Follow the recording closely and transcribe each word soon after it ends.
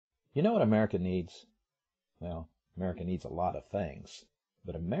You know what America needs? Well, America needs a lot of things,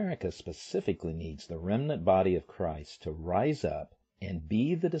 but America specifically needs the remnant body of Christ to rise up and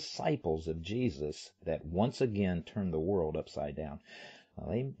be the disciples of Jesus that once again turn the world upside down.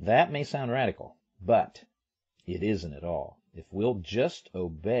 Well, that may sound radical, but it isn't at all. If we'll just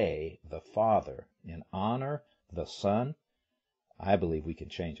obey the Father and honor the Son, I believe we can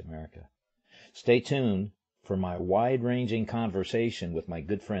change America. Stay tuned for my wide-ranging conversation with my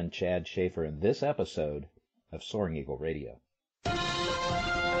good friend J Schafer in this episode of Soaring Eagle Radio.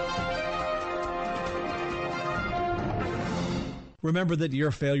 Remember that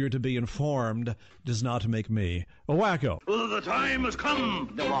your failure to be informed does not make me a wacko. Well, the time has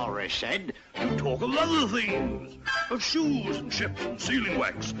come, the walrus said, to talk of other things. Of shoes and ships and sealing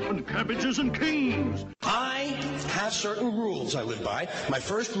wax and cabbages and kings. I have certain rules I live by. My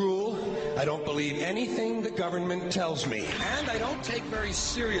first rule, I don't believe anything the government tells me. And I don't take very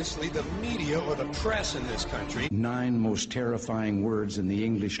seriously the media or the press in this country. 9 most terrifying words in the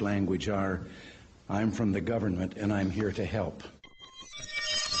English language are, I'm from the government and I'm here to help.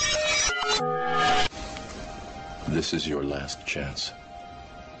 This is your last chance.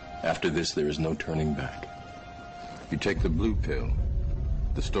 After this, there is no turning back. You take the blue pill,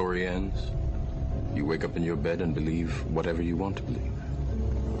 the story ends. You wake up in your bed and believe whatever you want to believe.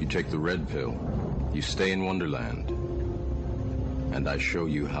 You take the red pill, you stay in Wonderland, and I show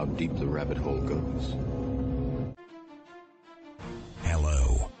you how deep the rabbit hole goes.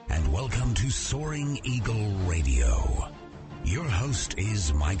 Hello, and welcome to Soaring Eagle Radio. Your host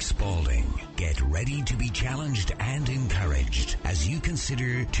is MikeSpaulding. Get ready to be challenged and encouraged as you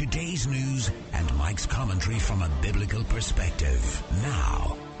consider today's news and Mike's commentary from a biblical perspective.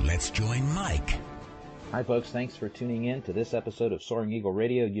 Now, let's join Mike. Hi, folks. Thanks for tuning in to this episode of Soaring Eagle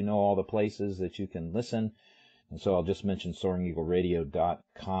Radio. You know all the places that you can listen, and so I'll just mention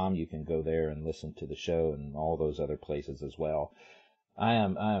SoaringEagleRadio.com. You can go there and listen to the show and all those other places as well. I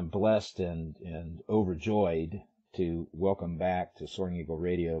am blessed and overjoyed to welcome back to Soaring Eagle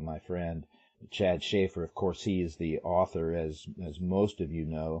Radio my friend J Schafer. Of course, he is the author, as most of you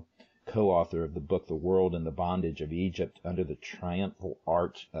know, co-author of the book The World and the Bondage of Egypt under the Triumphal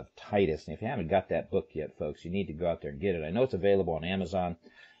Arch of Titus. And if you haven't got that book yet, folks, you need to go out there and get it. I know it's available on Amazon,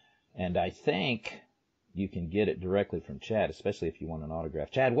 and I think you can get it directly from Chad, especially if you want an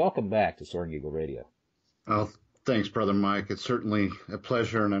autograph. Chad, welcome back to Soaring Eagle Radio. Oh, thanks, Brother Mike. It's certainly a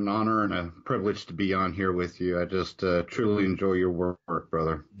pleasure and an honor and a privilege to be on here with you. I just truly enjoy your work,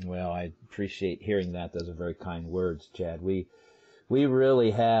 brother. Well, I appreciate hearing that. Those are very kind words, Chad. We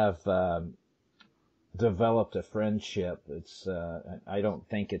really have developed a friendship. It's I don't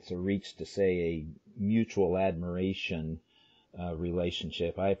think it's a reach to say a mutual admiration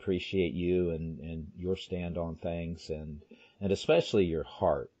relationship. I appreciate you and your stand on things, and especially your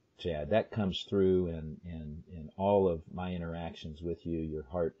heart, Chad. That comes through in all of my interactions with you, your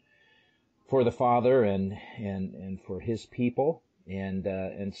heart for the Father and for His people, and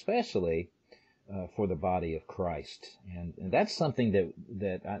especially for the body of Christ. And that's something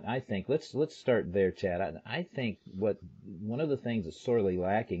that I think, let's start there, Chad. I think one of the things that's sorely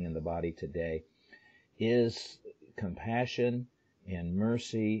lacking in the body today is compassion and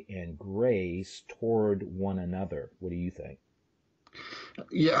mercy and grace toward one another. What do you think?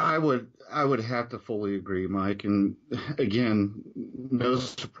 Yeah, I would have to fully agree, Mike. And again, no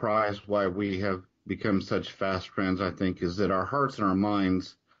surprise why we have become such fast friends, I think, is that our hearts and our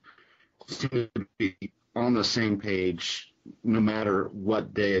minds seem to be on the same page no matter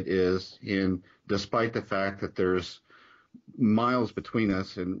what day it is. And despite the fact that there's miles between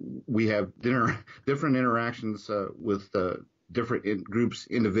us and we have different interactions with different groups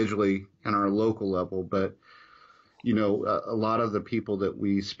individually and our local level, but you know, a lot of the people that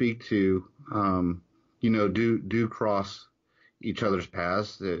we speak to, you know, do cross each other's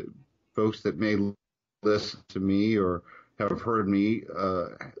paths. Folks that may listen to me or have heard me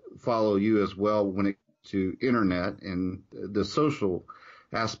follow you as well when it comes to internet and the social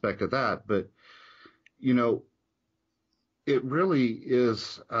aspect of that. But, you know, it really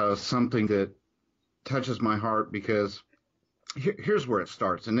is something that touches my heart because here's where it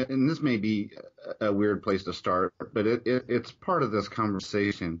starts, and this may be a weird place to start, but it's part of this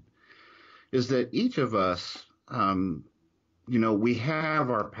conversation, is that each of us, you know, we have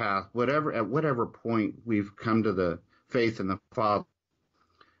our path, at whatever point we've come to the faith in the Father,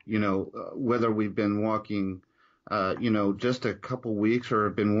 you know, whether we've been walking, you know, just a couple weeks or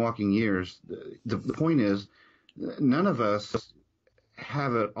have been walking years. The point is, none of us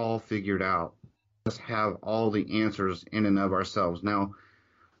have it all figured out. Us have all the answers in and of ourselves. Now,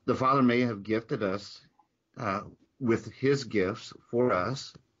 the Father may have gifted us with His gifts for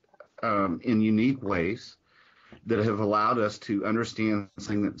us in unique ways that have allowed us to understand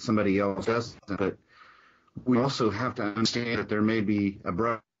something that somebody else doesn't. But we also have to understand that there may be a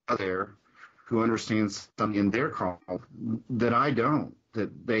brother there who understands something in their call that I don't,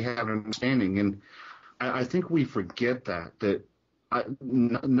 that they have an understanding. And I think we forget that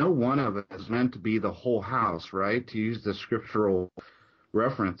no one of us is meant to be the whole house, right? To use the scriptural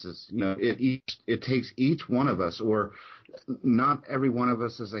references, it takes each one of us, or not every one of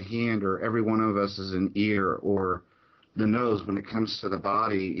us is a hand, or every one of us is an ear or the nose when it comes to the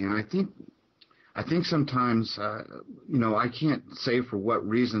body. And I think sometimes, I can't say for what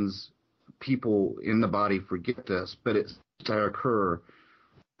reasons people in the body forget this, but it's to occur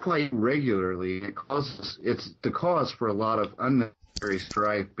quite regularly. It's the cause for a lot of unnecessary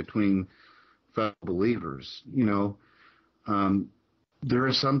strife between fellow believers. There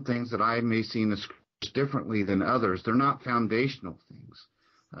are some things that I may see in the scriptures differently than others. They're not foundational things.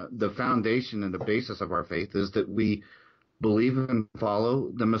 The foundation and the basis of our faith is that we believe and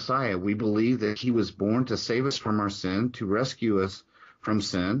follow the Messiah. We believe that he was born to save us from our sin, to rescue us from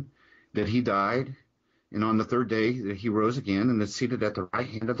sin, that he died, and on the third day that he rose again and is seated at the right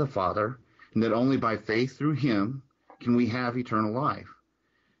hand of the Father, and that only by faith through him can we have eternal life.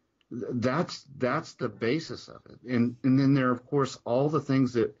 That's the basis of it. And then there are, of course, all the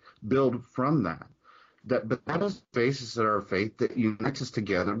things that build from that. But that is the basis of our faith that unites us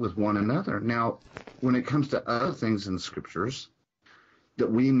together with one another. Now, when it comes to other things in the scriptures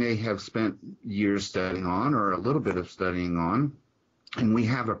that we may have spent years studying on, or a little bit of studying on, and we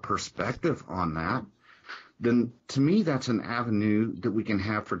have a perspective on that, then to me that's an avenue that we can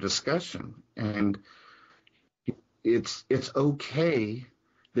have for discussion. And it's okay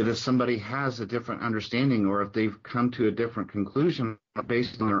that if somebody has a different understanding, or if they've come to a different conclusion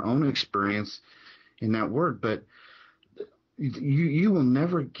based on their own experience in that word, but you will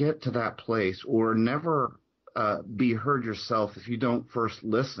never get to that place, or never be heard yourself, if you don't first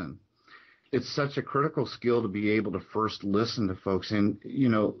listen. It's such a critical skill to be able to first listen to folks. And,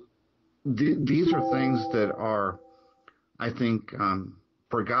 these are things that are, I think,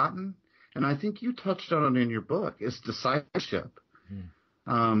 forgotten. And I think you touched on it in your book. It's discipleship.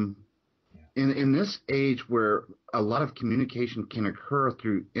 In this age where a lot of communication can occur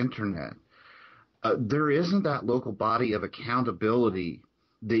through internet, there isn't that local body of accountability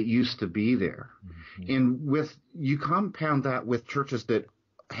that used to be there. And you compound that with churches that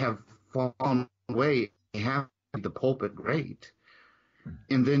have fallen away, have the pulpit great,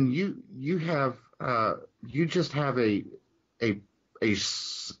 and then you just have a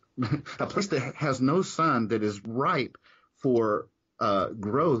place that has no sun, that is ripe for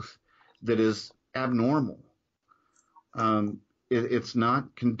growth, that is abnormal. It's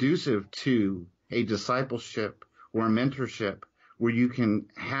not conducive to a discipleship or a mentorship where you can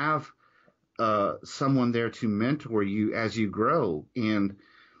have someone there to mentor you as you grow. And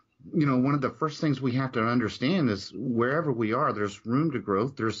one of the first things we have to understand is wherever we are, there's room to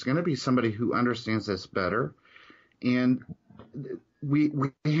growth. There's going to be somebody who understands this better, and we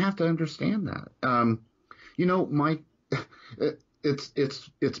have to understand that. Mike,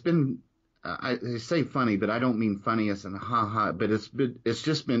 it's been, I say funny, but I don't mean funny as in ha, but it's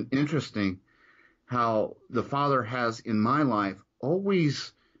just been interesting how the Father has in my life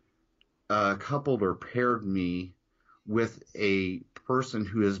always coupled or paired me with a person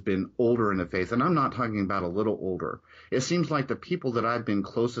who has been older in the faith. And I'm not talking about a little older. It seems like the people that I've been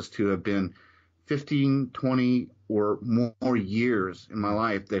closest to have been 15, 20 or more years in my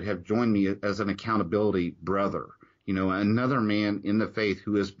life that have joined me as an accountability brother, another man in the faith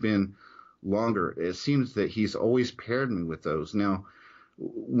who has been longer. It seems that he's always paired me with those. Now,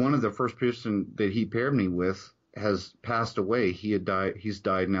 one of the first person that he paired me with has passed away. He's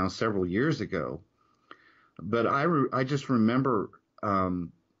died now several years ago. But I just remember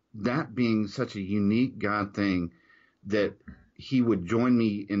that being such a unique God thing, that he would join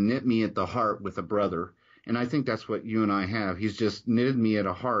me and knit me at the heart with a brother. And I think that's what you and I have. He's just knitted me at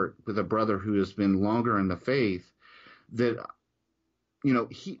a heart with a brother who has been longer in the faith, that,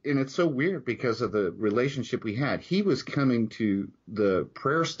 and it's so weird because of the relationship we had. He was coming to the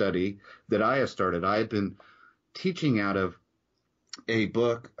prayer study that I had started. I had been teaching out of a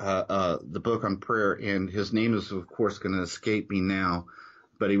book, the book on prayer, and his name is, of course, going to escape me now,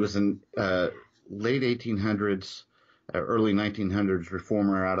 but he was in late 1800s, early 1900s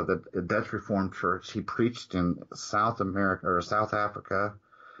reformer out of the Dutch Reformed Church. He preached in South America or South Africa,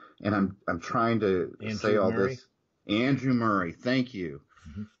 and I'm trying to say all this. Andrew Murray, thank you.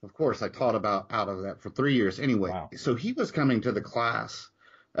 Mm-hmm. Of course, I taught out of that for 3 years. Anyway, wow. So he was coming to the class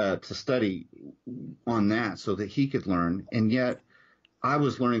to study on that so that he could learn, and yet I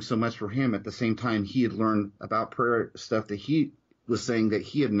was learning so much from him. At the same time, he had learned about prayer stuff that he was saying that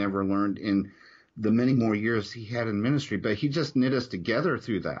he had never learned in the many more years he had in ministry. But he just knit us together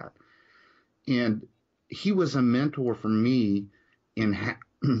through that. And he was a mentor for me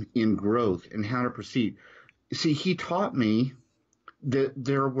in growth and how to proceed. See, he taught me that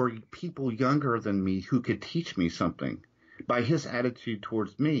there were people younger than me who could teach me something by his attitude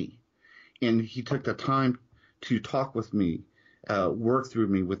towards me. And he took the time to talk with me, work through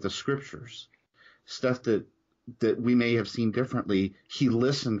me with the scriptures, stuff that we may have seen differently. He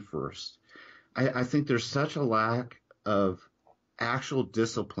listened first. I think there's such a lack of actual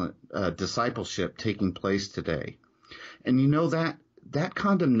discipline, discipleship taking place today. And you know that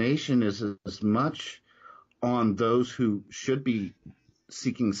condemnation is as much on those who should be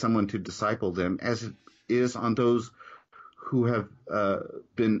seeking someone to disciple them as it is on those who have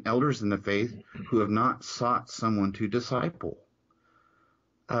been elders in the faith who have not sought someone to disciple.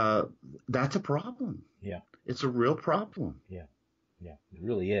 That's a problem. Yeah. It's a real problem. Yeah. Yeah, it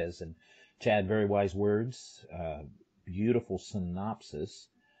really is. And Chad, very wise words, beautiful synopsis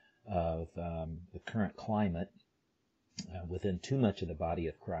of the current climate within too much of the body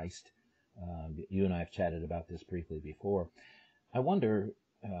of Christ. You and I have chatted about this briefly before. I wonder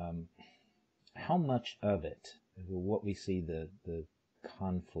how much of it, what we see, the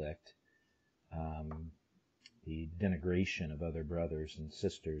conflict, the denigration of other brothers and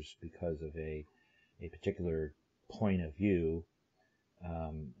sisters because of a particular point of view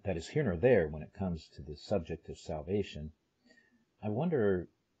that is here nor there when it comes to the subject of salvation. I wonder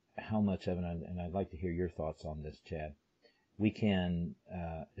how much of it, and I'd like to hear your thoughts on this, Chad, we can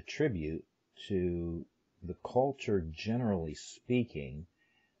attribute to the culture generally speaking.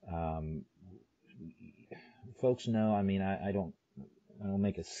 Folks know, I mean, I don't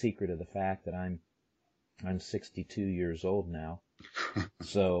make a secret of the fact that I'm 62 years old now,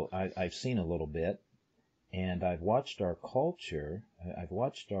 so I've seen a little bit, and I've watched our culture, I've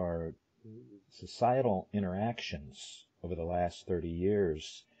watched our societal interactions over the last 30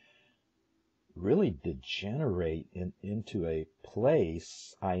 years really degenerate into a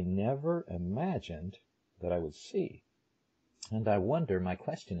place I never imagined that I would see. And I wonder, my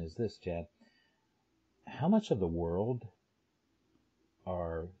question is this, Chad, how much of the world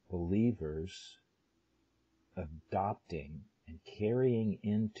are believers adopting and carrying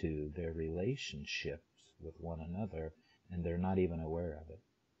into their relationships with one another, and they're not even aware of it?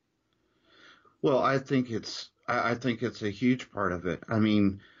 Well, I think it's a huge part of it. I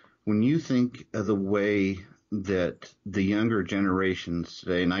mean, when you think of the way that the younger generations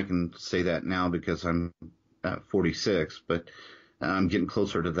today, and I can say that now because I'm 46, but I'm getting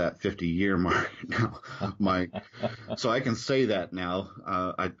closer to that 50-year mark now, Mike. So I can say that now.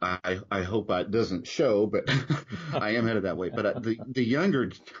 I hope it doesn't show, but I am headed that way. But the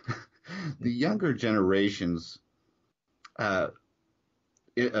younger generations'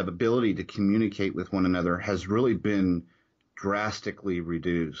 ability to communicate with one another has really been drastically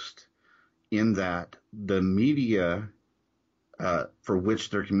reduced, in that the media for which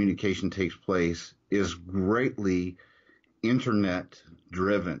their communication takes place is greatly internet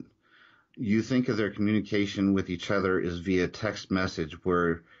driven. You think of their communication with each other as via text message,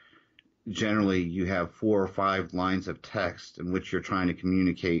 where generally you have 4 or 5 lines of text in which you're trying to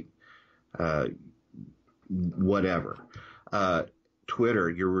communicate whatever. Twitter,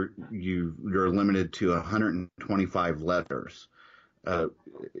 you're limited to 125 letters.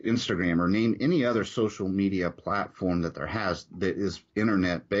 Instagram, or name any other social media platform that that is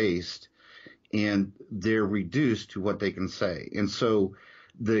internet based, and they're reduced to what they can say. And so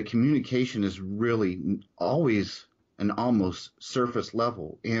the communication is really always an almost surface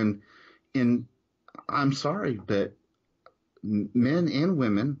level. And I'm sorry, but men and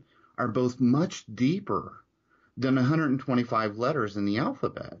women are both much deeper than 125 letters in the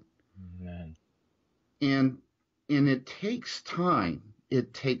alphabet. Amen. And it takes time.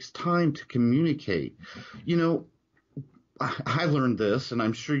 It takes time to communicate. You know, I learned this, and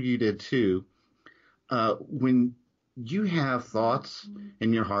I'm sure you did too. When you have thoughts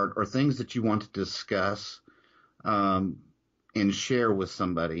in your heart or things that you want to discuss and share with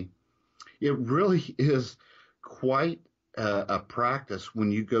somebody, it really is quite a practice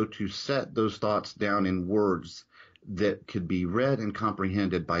when you go to set those thoughts down in words that could be read and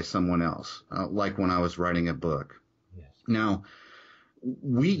comprehended by someone else, like when I was writing a book. Yes. Now,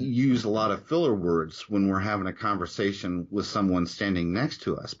 we use a lot of filler words when we're having a conversation with someone standing next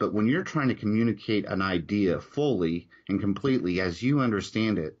to us. But when you're trying to communicate an idea fully and completely as you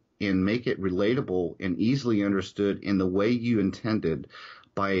understand it and make it relatable and easily understood in the way you intended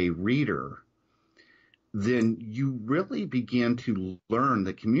by a reader, then you really begin to learn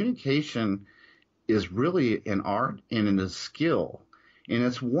that communication is really an art and a skill. And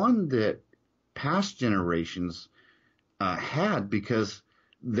it's one that past generations had because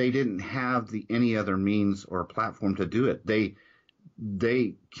they didn't have any other means or platform to do it.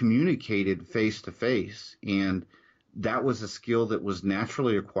 They communicated face to face, and that was a skill that was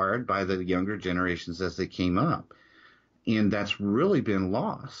naturally acquired by the younger generations as they came up. And that's really been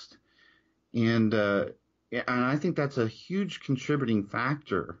lost. And I think that's a huge contributing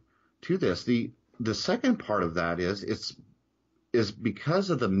factor to this. The second part of that is because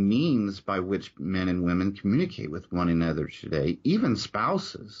of the means by which men and women communicate with one another today, even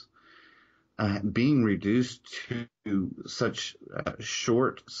spouses, being reduced to such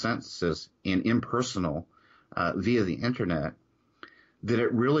short sentences and impersonal via the internet, that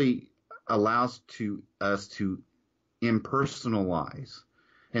it really allows us to impersonalize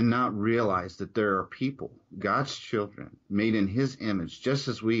and not realize that there are people, God's children, made in his image, just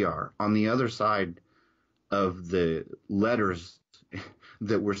as we are, on the other side of the letters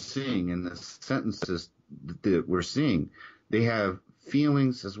that we're seeing and the sentences that we're seeing. They have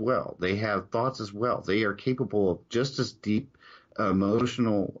feelings as well. They have thoughts as well. They are capable of just as deep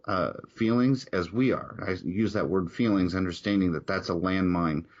emotional feelings as we are. I use that word feelings, understanding that that's a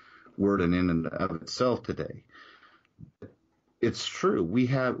landmine word in and of itself today. It's true. We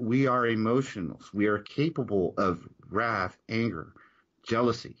are emotionals. We are capable of wrath, anger,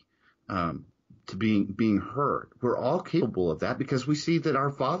 jealousy, to being hurt. We're all capable of that because we see that our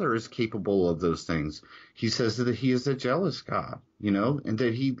Father is capable of those things. He says that he is a jealous God, and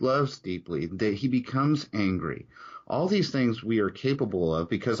that he loves deeply, that he becomes angry. All these things we are capable of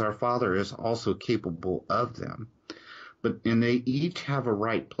because our Father is also capable of them. And they each have a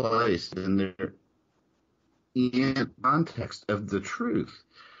right place in their in context of the truth.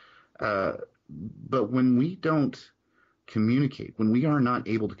 But when we don't communicate, when we are not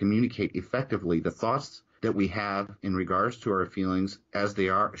able to communicate effectively, the thoughts that we have in regards to our feelings as they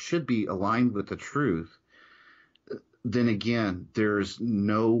should be aligned with the truth, then again, there is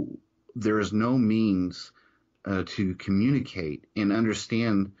no means to communicate and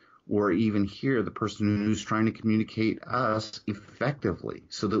understand or even hear the person who's trying to communicate us effectively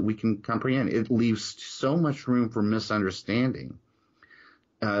so that we can comprehend. It leaves so much room for misunderstanding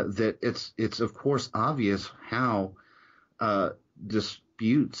that it's of course obvious how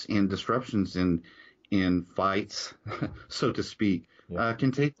disputes and disruptions in fights, so to speak,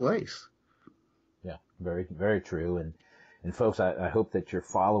 can take place. Yeah, very, very true. And folks, I hope that you're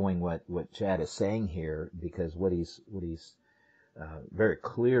following what Chad is saying here, because what he's very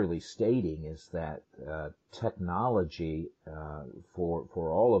clearly stating is that technology,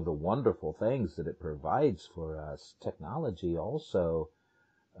 for all of the wonderful things that it provides for us, technology also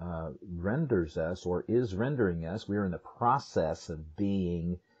renders us, or is rendering us, we're in the process of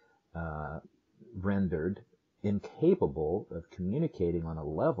being rendered incapable of communicating on a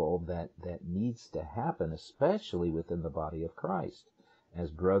level that needs to happen, especially within the body of Christ, as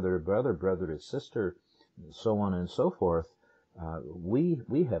brother to sister, so on and so forth.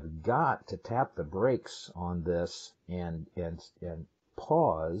 We have got to tap the brakes on this and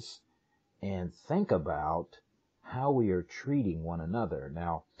pause and think about how we are treating one another.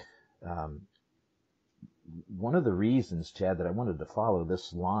 Now, one of the reasons, Chad, that I wanted to follow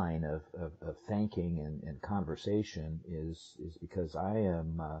this line of thanking and conversation is because I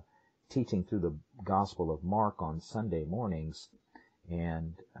am teaching through the Gospel of Mark on Sunday mornings,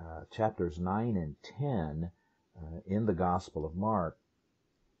 and chapters 9 and 10 in the Gospel of Mark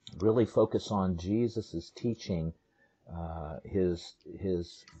really focus on Jesus' teaching,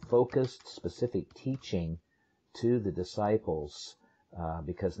 his focused, specific teaching to the disciples,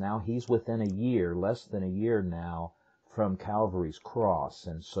 because now he's within a year, less than a year now, from Calvary's cross,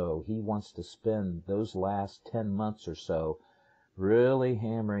 and so he wants to spend those last 10 months or so really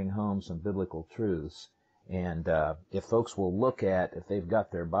hammering home some biblical truths. And if folks will look at, if they've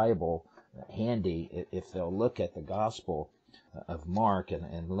got their Bible handy, if they'll look at the Gospel of Mark,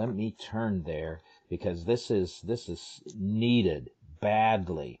 and let me turn there, because this is needed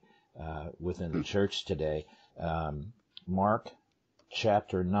badly within the church today. Mark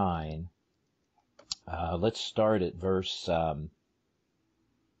chapter 9. Let's start at verse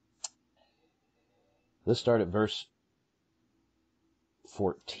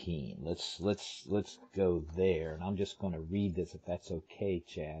 14. Let's go there, and I'm just going to read this if that's okay,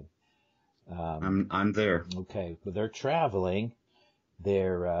 Chad. I'm there. Okay, but they're traveling.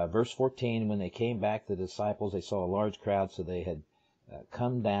 They're verse 14. When they came back, the disciples, they saw a large crowd, so they had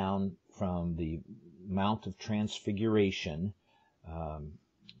come down from the Mount of Transfiguration.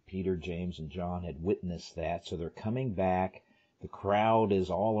 Peter, James, and John had witnessed that. So they're coming back. The crowd is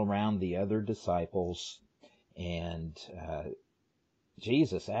all around the other disciples. And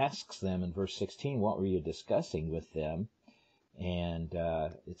Jesus asks them in verse 16, what were you discussing with them? And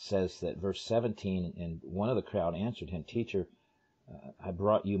it says that verse 17, and one of the crowd answered him, Teacher, I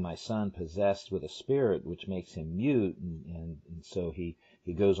brought you my son possessed with a spirit which makes him mute. And so he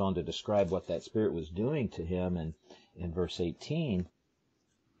goes on to describe what that spirit was doing to him. And in verse 18,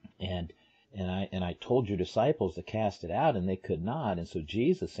 and I told your disciples to cast it out, and they could not. And so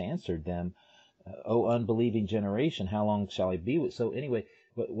Jesus answered them, O unbelieving generation, how long shall I be with? So anyway,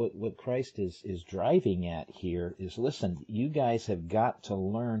 what Christ is driving at here is, listen, you guys have got to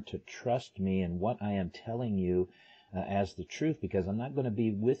learn to trust me and what I am telling you as the truth, because I'm not going to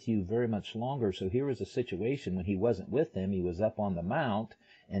be with you very much longer. So here was a situation when he wasn't with them. He was up on the mount,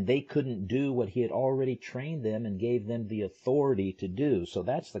 and they couldn't do what he had already trained them and gave them the authority to do. So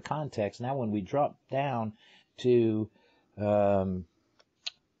that's the context. Now when we drop down to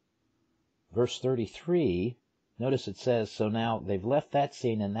verse 33, notice it says, so now they've left that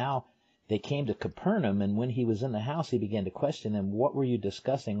scene, and now they came to Capernaum, and when he was in the house, he began to question them, what were you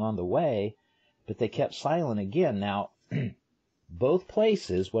discussing on the way? But they kept silent again. Now, both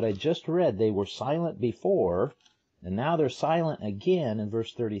places, what I just read, they were silent before, and now they're silent again in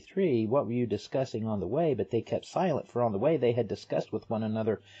verse 33. What were you discussing on the way? But they kept silent, for on the way they had discussed with one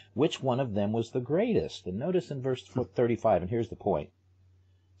another which one of them was the greatest. And notice in verse 35, and here's the point.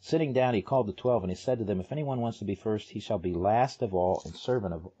 Sitting down, he called the 12, and he said to them, if anyone wants to be first, he shall be last of all and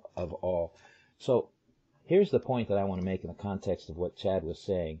servant of all. So here's the point that I want to make in the context of what Chad was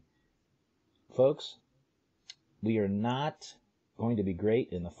saying. Folks, we are not going to be great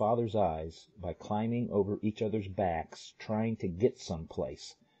in the Father's eyes by climbing over each other's backs, trying to get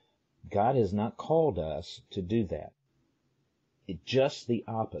someplace. God has not called us to do that. It's just the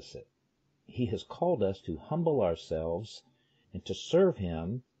opposite. He has called us to humble ourselves and to serve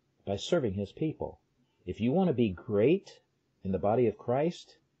Him by serving His people. If you want to be great in the body of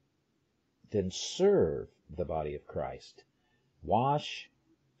Christ, then serve the body of Christ. Wash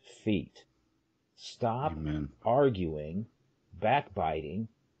feet. Stop arguing, backbiting,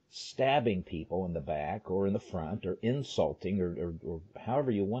 stabbing people in the back or in the front, or insulting, or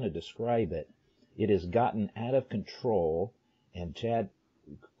however you want to describe it. It has gotten out of control, and Chad,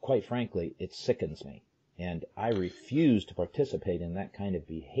 quite frankly, it sickens me. And I refuse to participate in that kind of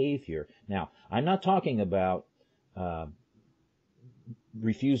behavior. Now, I'm not talking about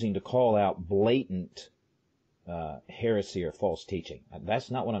refusing to call out blatant heresy or false teaching.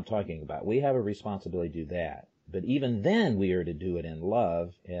 That's not what I'm talking about. We have a responsibility to do that. But even then, we are to do it in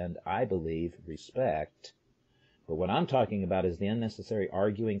love and, I believe, respect. But what I'm talking about is the unnecessary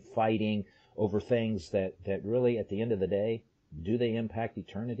arguing, fighting over things that really, at the end of the day, do they impact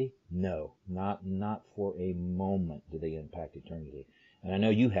eternity? No, not for a moment do they impact eternity. And I know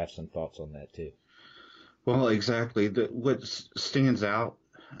you have some thoughts on that too. Well, exactly. What stands out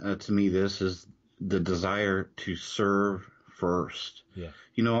to me, this is the desire to serve first. Yeah.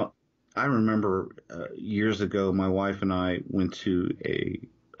 You know, I remember years ago, my wife and I went to a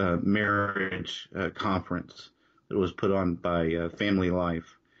marriage conference that was put on by Family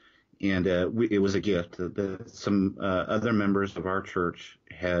Life. And it was a gift that some other members of our church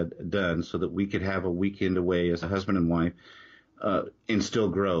had done so that we could have a weekend away as a husband and wife and still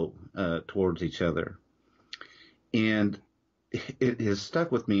grow towards each other. And it has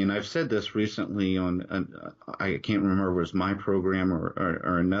stuck with me, and I've said this recently on, I can't remember if it was my program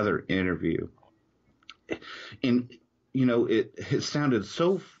or another interview. And, you know, it sounded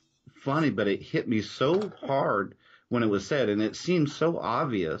so funny, but it hit me so hard when it was said, and it seemed so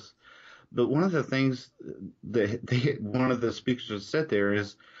obvious. But one of the things that one of the speakers said there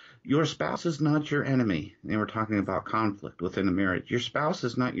is, your spouse is not your enemy. And we're talking about conflict within a marriage. Your spouse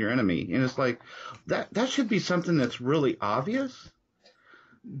is not your enemy. And it's like, that should be something that's really obvious.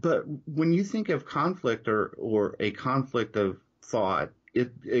 But when you think of conflict or a conflict of thought,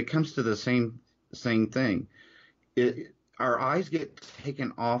 it comes to the same thing. Our eyes get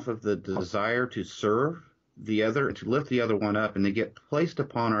taken off of the desire to serve the other and to lift the other one up, and they get placed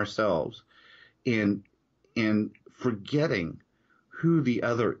upon ourselves and forgetting who the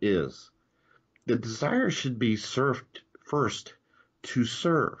other is. The desire should be served first to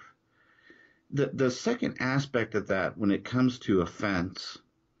serve. The second aspect of that when it comes to offense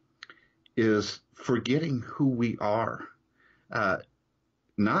is forgetting who we are,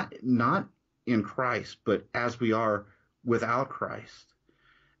 not in Christ, but as we are without Christ.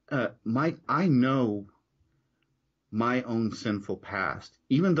 Mike, I know my own sinful past.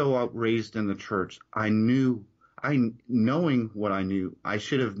 Even though I was raised in the church, I knowing what I knew, I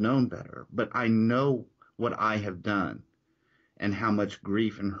should have known better, but I know what I have done and how much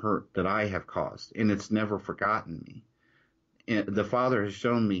grief and hurt that I have caused, and it's never forgotten me. And the Father has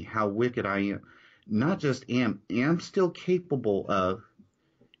shown me how wicked I am. Not just am still capable of,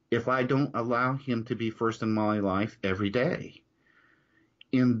 if I don't allow him to be first in my life every day.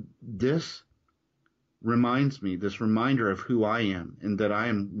 And this reminds me, this reminder of who I am and that I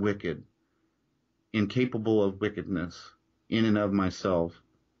am wicked, incapable of wickedness in and of myself,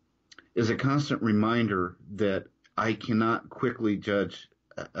 is a constant reminder that I cannot quickly judge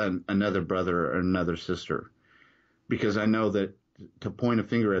another brother or another sister, because I know that to point a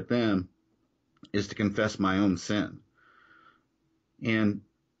finger at them is to confess my own sin. And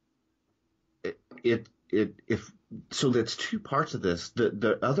so that's two parts of this.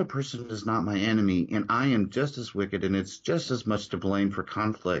 The other person is not my enemy, and I am just as wicked, and it's just as much to blame for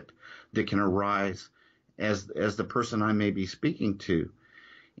conflict that can arise as the person I may be speaking to.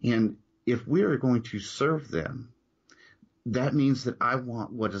 And if we are going to serve them, that means that I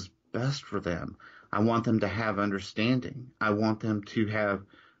want what is best for them. I want them to have understanding. I want them to have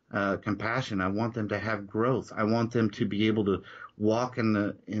compassion. I want them to have growth. I want them to be able to walk in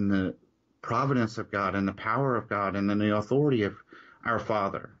the providence of God and the power of God and in the authority of our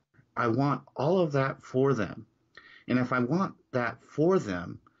Father. I want all of that for them. And if I want that for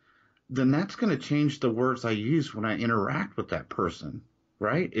them, then that's going to change the words I use when I interact with that person,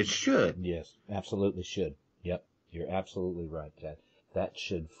 right? It should. Yes, absolutely should. Yep, you're absolutely right, Chad. That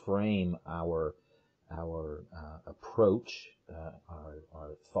should frame our approach,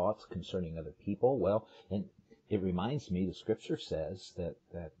 our thoughts concerning other people. Well, and it reminds me, the Scripture says that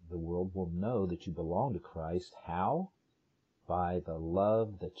the world will know that you belong to Christ. How? By the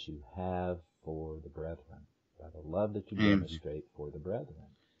love that you have for the brethren. By the love that you demonstrate for the brethren.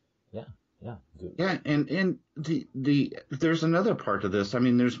 Yeah. Good. Yeah, and there's another part to this. I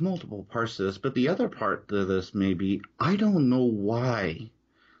mean, there's multiple parts to this, but the other part to this may be, I don't know why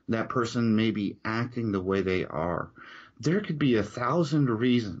that person may be acting the way they are. There could be 1,000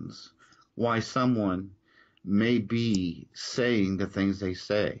 reasons why someone may be saying the things they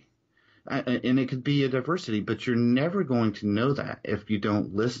say. And it could be a diversity, but you're never going to know that if you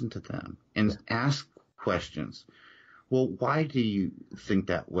don't listen to them and ask questions. Well, why do you think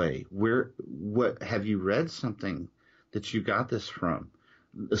that way? What have you read something that you got this from,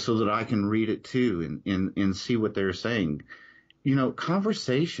 so that I can read it too and see what they're saying? You know,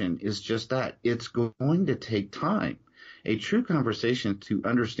 conversation is just that. It's going to take time. A true conversation, to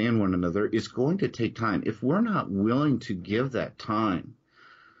understand one another, is going to take time. If we're not willing to give that time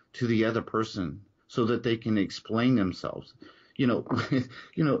to the other person so that they can explain themselves, we're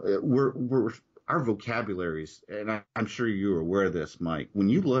our vocabularies, and I'm sure you're aware of this, Mike, when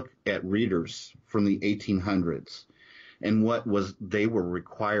you look at readers from the 1800s and what they were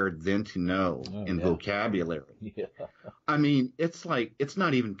required then to know vocabulary. Yeah. I mean, it's like, it's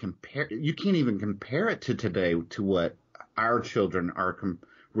not even you can't even compare it to today, to what our children are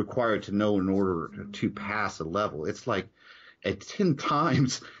required to know in order to pass a level. It's like at 10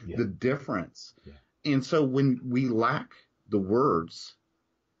 times the difference. Yeah. And so when we lack the words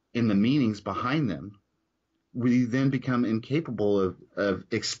and the meanings behind them, we then become incapable of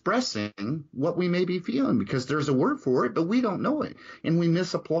expressing what we may be feeling, because there's a word for it, but we don't know it. And we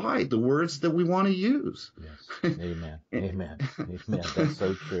misapply the words that we want to use. Yes. Amen. Amen. Amen. That's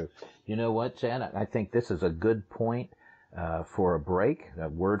so true. You know what, Chad? I think this is a good point for a break, a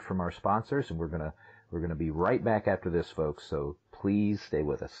word from our sponsors, and we're gonna be right back after this, folks. So please stay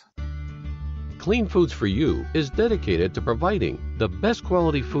with us. Clean Foods for You is dedicated to providing the best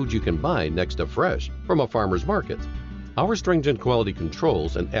quality food you can buy next to fresh from a farmer's market. Our stringent quality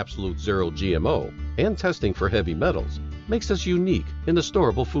controls and absolute zero GMO and testing for heavy metals makes us unique in the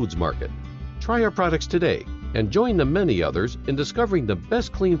storable foods market. Try our products today and join the many others in discovering the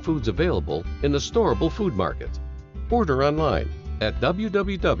best clean foods available in the storable food market. Order online at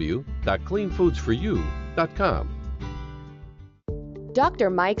www.cleanfoodsforyou.com.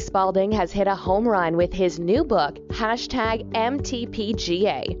 Dr. MikeSpaulding has hit a home run with his new book, #MTPGA,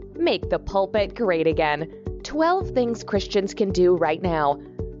 Make the Pulpit Great Again, 12 Things Christians Can Do Right Now.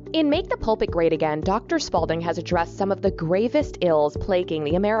 In Make the Pulpit Great Again, Dr. Spaulding has addressed some of the gravest ills plaguing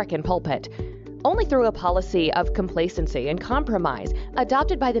the American pulpit. Only through a policy of complacency and compromise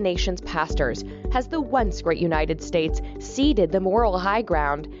adopted by the nation's pastors has the once great United States ceded the moral high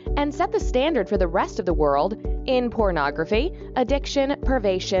ground and set the standard for the rest of the world in pornography, addiction,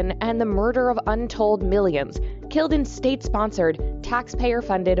 privation, and the murder of untold millions killed in state-sponsored,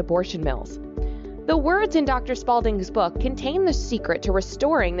 taxpayer-funded abortion mills. The words in Dr. Spaulding's book contain the secret to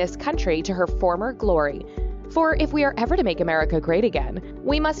restoring this country to her former glory. For if we are ever to make America great again,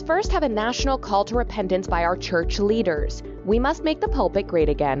 we must first have a national call to repentance by our church leaders. We must make the pulpit great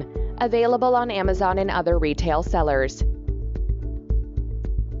again. Available on Amazon and other retail sellers.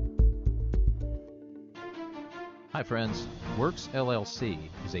 Hi friends, Works LLC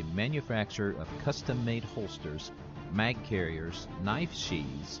is a manufacturer of custom-made holsters, mag carriers, knife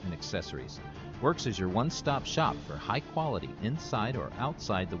sheaths, and accessories. Works is your one-stop shop for high-quality inside or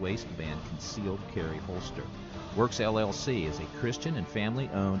outside the waistband concealed carry holster. Works LLC is a Christian and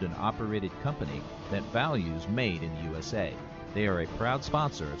family-owned and operated company that values made in the USA. They are a proud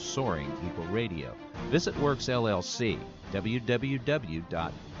sponsor of Soaring Eagle Radio. Visit Works LLC,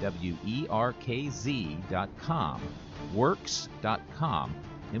 www.werkz.com, works.com,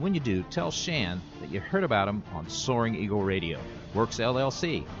 and when you do, tell Shan that you heard about him on Soaring Eagle Radio. Works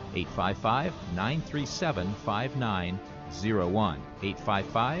LLC, 855-937-5901,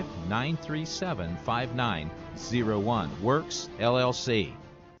 855-937-5901, Works LLC.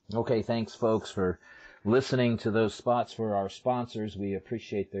 Okay, thanks folks for listening to those spots for our sponsors. We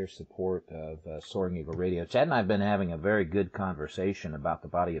appreciate their support of Soaring Eagle Radio. Chad and I have been having a very good conversation about the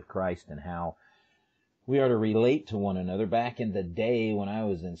body of Christ and how we are to relate to one another. Back in the day when I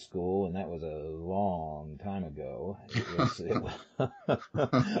was in school, and that was a long time ago,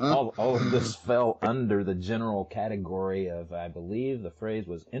 all of this fell under the general category of, I believe the phrase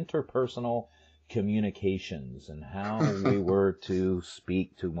was interpersonal communications and how we were to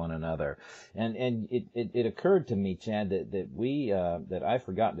speak to one another. And it occurred to me, Chad, that I've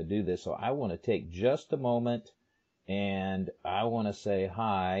forgotten to do this, so I want to take just a moment and I want to say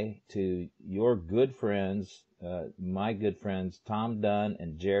hi to your good friends, my good friends, Tom Dunn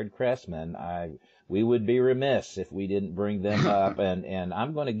and Jared Cressman. We would be remiss if we didn't bring them up, and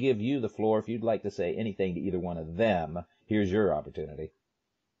I'm going to give you the floor if you'd like to say anything to either one of them. Here's your opportunity.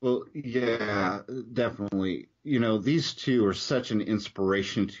 Well, yeah, definitely. You know, these two are such an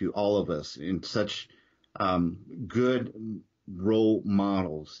inspiration to all of us and such good role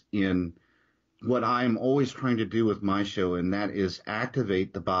models in what I'm always trying to do with my show, and that is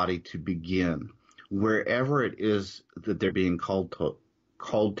activate the body to begin wherever it is that they're being called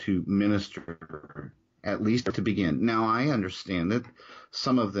to minister, at least to begin. Now, I understand that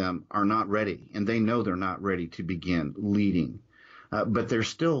some of them are not ready, and they know they're not ready to begin leading. But there's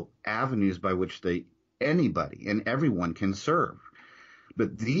still avenues by which anybody and everyone can serve.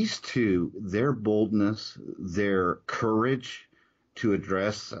 But these two, their boldness, their courage to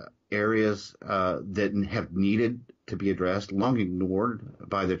address areas that have needed to be addressed, long ignored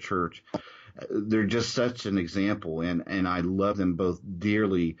by the church, they're just such an example. And I love them both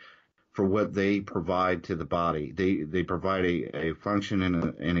dearly for what they provide to the body. They provide a function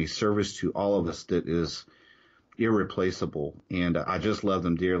and a service to all of us that is irreplaceable, and I just love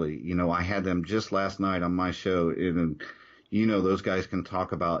them dearly. You know, I had them just last night on my show, and you know, those guys can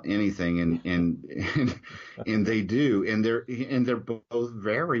talk about anything, and they do, and they're both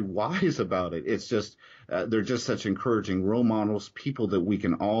very wise about it. It's just they're just such encouraging role models, people that we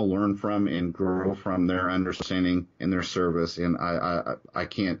can all learn from and grow from their understanding and their service. And I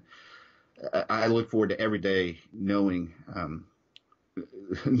look forward to every day knowing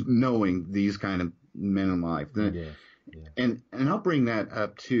these kind of men in life. Yeah. And I'll bring that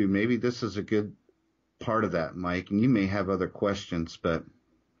up too. Maybe this is a good part of that, Mike, and you may have other questions, but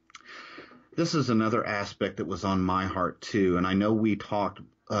this is another aspect that was on my heart too. And I know we talked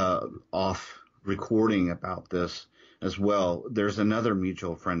off recording about this as well. There's another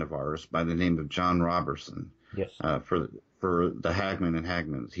mutual friend of ours by the name of John Robertson. Yes. For the Hagman and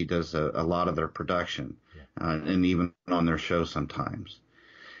Hagmans. He does a lot of their production, and even on their show sometimes.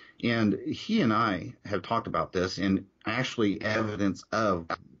 And he and I have talked about this, and actually evidence of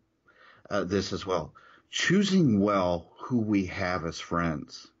this as well. Choosing well who we have as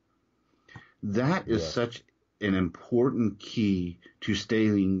friends. That is such an important key to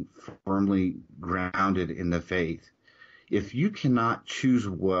staying firmly grounded in the faith. If you cannot choose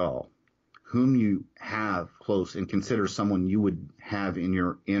well whom you have close and consider someone you would have in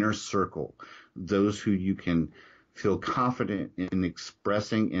your inner circle, those who you can feel confident in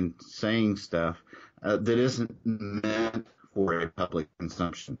expressing and saying stuff that isn't meant for a public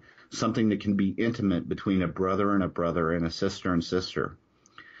consumption, something that can be intimate between a brother and a sister and sister.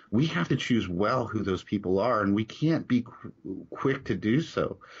 We have to choose well who those people are, and we can't be quick to do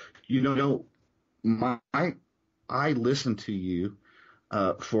so. You know, I listened to you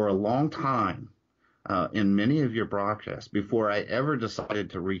for a long time in many of your broadcasts before I ever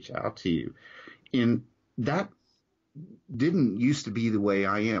decided to reach out to you. And that didn't used to be the way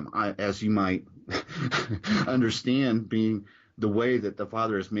I am. As you might understand, being the way that the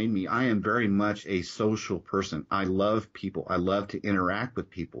Father has made me, I am very much a social person. I love people. I love to interact with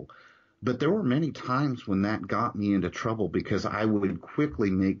people. But there were many times when that got me into trouble because I would quickly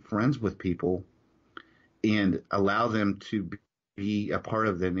make friends with people and allow them to be a part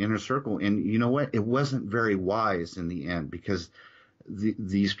of the inner circle. And you know what? It wasn't very wise in the end because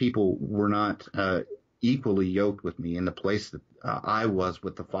these people were not equally yoked with me in the place that I was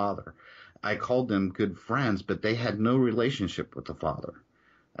with the Father. I called them good friends, but they had no relationship with the Father,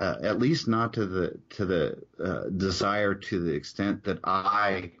 at least not to the desire to the extent that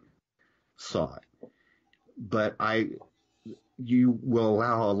I saw it. But you will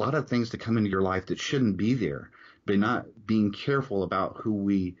allow a lot of things to come into your life that shouldn't be there, by not being careful about who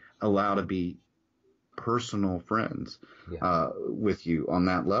we allow to be personal friends with you on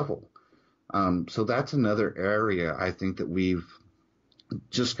that level. So that's another area I think that we've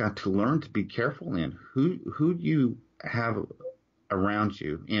just got to learn to be careful in. Who you have around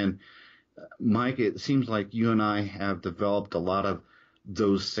you. And Mike, it seems like you and I have developed a lot of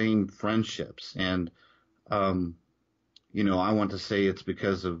those same friendships. And, I want to say it's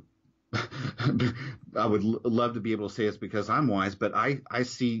because of, I would love to be able to say it's because I'm wise, but I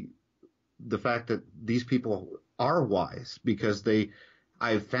see the fact that these people are wise because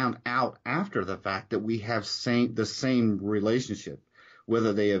I've found out after the fact that we have the same relationship,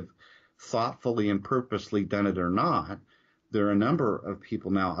 whether they have thoughtfully and purposely done it or not. There are a number of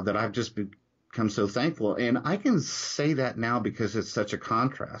people now that I've just become so thankful. And I can say that now because it's such a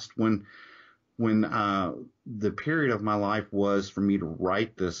contrast. When the period of my life was for me to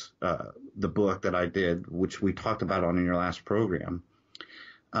write this, the book that I did, which we talked about on your last program,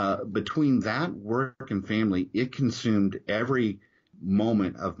 between that work and family, it consumed every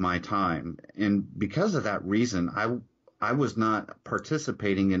moment of my time. And because of that reason, I was not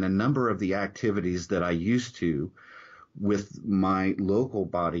participating in a number of the activities that I used to with my local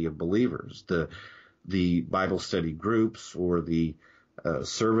body of believers, the Bible study groups or the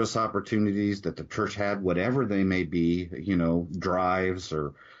service opportunities that the church had, whatever they may be, drives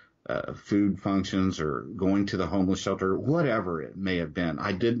or food functions or going to the homeless shelter, whatever it may have been.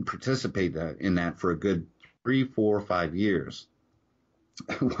 I didn't participate in that for a good 3, 4, 5 years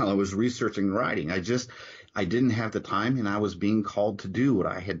while I was researching and writing. I didn't have the time, and I was being called to do what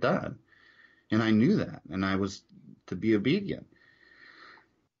I had done. And I knew that, and I was to be obedient.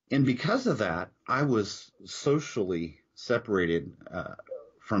 And because of that, I was socially separated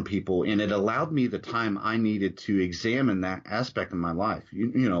from people, and it allowed me the time I needed to examine that aspect of my life.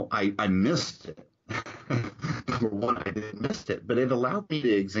 I missed it. Number one, I didn't miss it, but it allowed me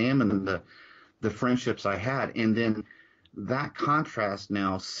to examine the friendships I had. And then that contrast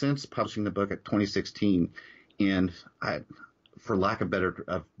now, since publishing the book at 2016, and for lack of a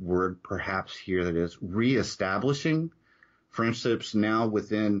better word, perhaps here that is, reestablishing friendships now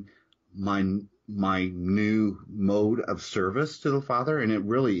within my new mode of service to the Father. And it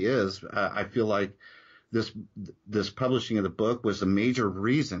really is. I feel like this publishing of the book was a major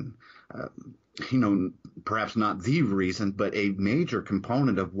reason, perhaps not the reason, but a major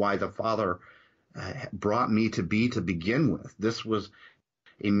component of why the Father brought me to begin with. This was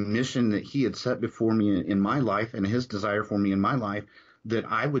a mission that he had set before me in my life, and his desire for me in my life, that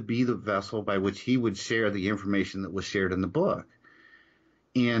I would be the vessel by which he would share the information that was shared in the book.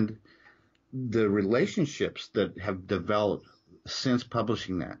 And the relationships that have developed since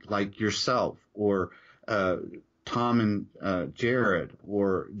publishing that, like yourself or Tom and Jared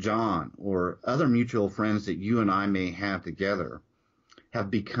or John or other mutual friends that you and I may have together, have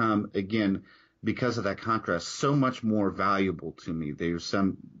become, again, because of that contrast, so much more valuable to me. They're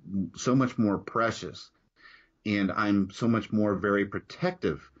so much more precious, and I'm so much more very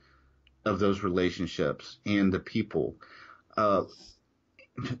protective of those relationships and the people.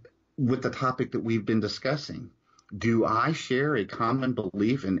 With the topic that we've been discussing, do I share a common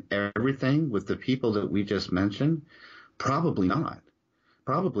belief in everything with the people that we just mentioned? Probably not.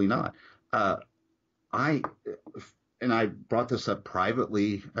 Probably not. And I brought this up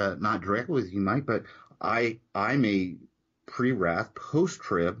privately, not directly with you, Mike, but I'm a pre-wrath,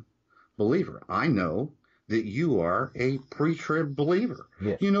 post-trib believer. I know that you are a pre-trib believer.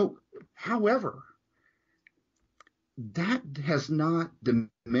 Yes. However, that has not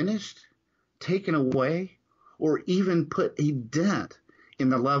diminished, taken away, or even put a dent in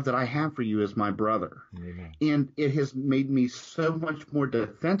the love that I have for you as my brother. Amen. And it has made me so much more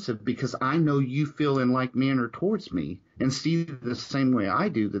defensive because I know you feel in like manner towards me and see the same way I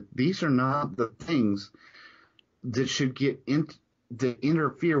do, that these are not the things that should that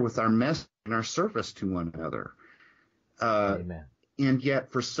interfere with our message and our service to one another. Amen. And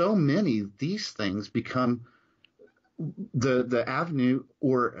yet for so many, these things become the avenue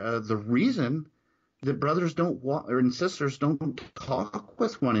or the reason that brothers don't walk and sisters don't talk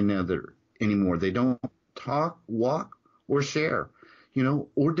with one another anymore. They don't talk, walk, or share,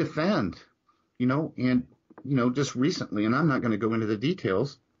 or defend, and, just recently, and I'm not going to go into the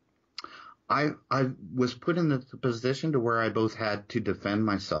details, I was put in the position to where I both had to defend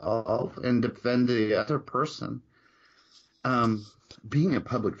myself and defend the other person. Being a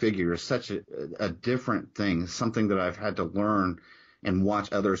public figure is such a different thing, something that I've had to learn and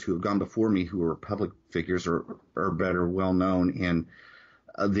watch others who have gone before me who are public figures or better well known, and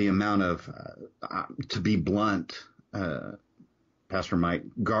the amount of, to be blunt, Pastor Mike,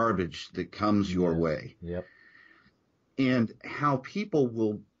 garbage that comes your way. Yep. And how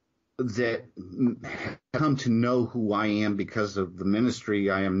people that come to know who I am because of the ministry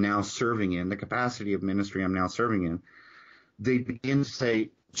I am now serving in, the capacity of ministry I'm now serving in, they begin to say,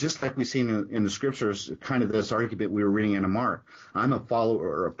 just like we see in the scriptures, kind of this argument we were reading in Mark, I'm a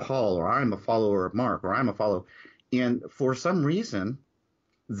follower of Paul, or I'm a follower of Mark, or I'm a follower. And for some reason,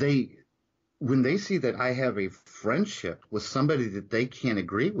 when they see that I have a friendship with somebody that they can't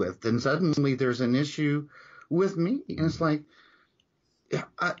agree with, then suddenly there's an issue with me. And it's like,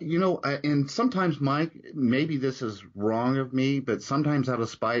 and sometimes, Mike, maybe this is wrong of me, but sometimes out of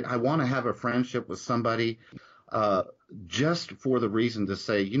spite, I want to have a friendship with somebody just for the reason to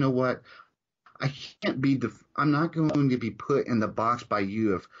say, you know what, I'm not going to be put in the box by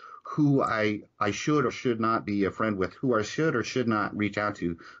you of who I should or should not be a friend with, who I should or should not reach out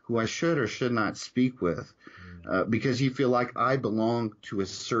to, who I should or should not speak with, because you feel like I belong to a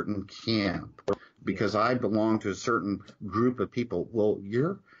certain camp, because I belong to a certain group of people. Well,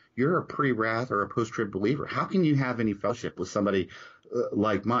 you're a pre-wrath or a post-trib believer. How can you have any fellowship with somebody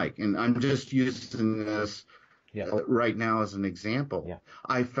like Mike? And I'm just using this right now as an example. Yeah.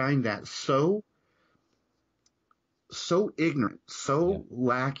 I find that so ignorant, so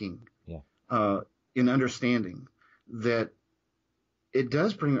lacking in understanding that it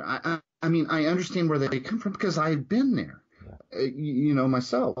does bring. I mean, I understand where they come from because I've been there,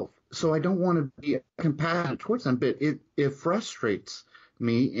 myself. So I don't want to be compassionate towards them, but it frustrates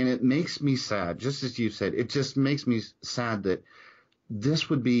me and it makes me sad. Just as you said, it just makes me sad that this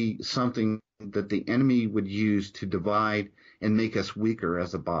would be something that the enemy would use to divide and make us weaker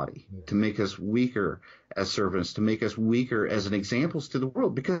as a body, to make us weaker as servants, to make us weaker as an examples to the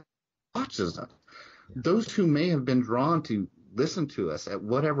world, because it watches us. Those who may have been drawn to listen to us at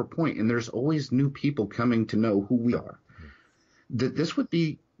whatever point, and there's always new people coming to know who we are, that this would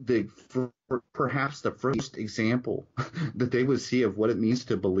be perhaps the first example that they would see of what it means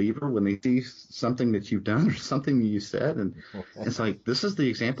to a believer when they see something that you've done or something that you said, and it's like, this is the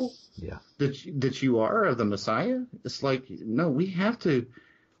example that you are of the Messiah. It's like, no, we have to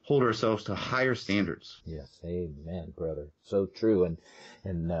hold ourselves to higher standards. Yes, amen, brother. So true.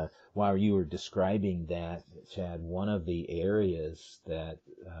 And while you were describing that, Chad, one of the areas that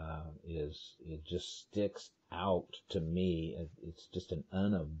it just sticks out to me, it's just an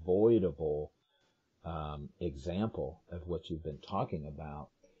unavoidable example of what you've been talking about,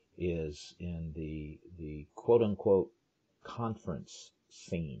 is in the quote-unquote conference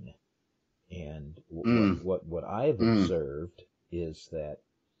scene. And what I've observed is that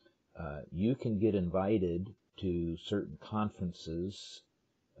you can get invited to certain conferences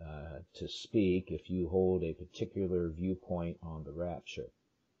to speak if you hold a particular viewpoint on the rapture.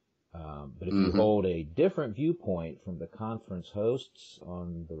 But if you hold a different viewpoint from the conference hosts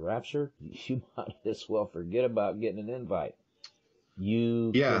on the rapture, you might as well forget about getting an invite.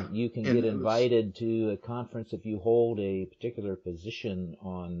 You can get invited to a conference if you hold a particular position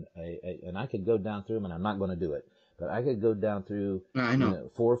on and I could go down through them, and I'm not going to do it, but I could go down through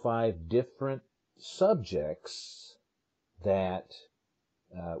 4 or 5 different subjects that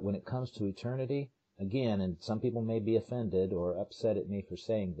when it comes to eternity, again, and some people may be offended or upset at me for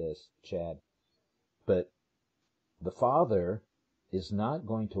saying this, Chad, but the Father is not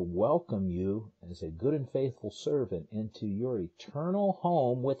going to welcome you as a good and faithful servant into your eternal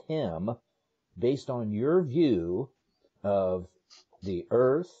home with Him based on your view of the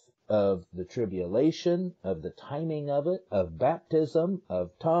earth, of the tribulation, of the timing of it, of baptism,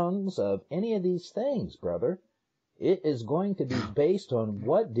 of tongues, of any of these things, brother. It is going to be based on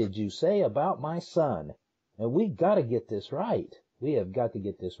what did you say about my son. And we got to get this right. We have got to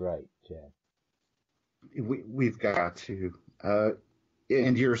get this right, Chad. We've got to.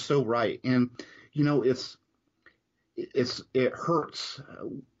 And you're so right. And, it hurts,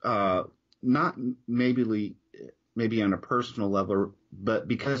 not maybe on a personal level, but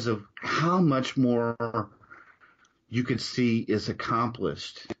because of how much more you could see is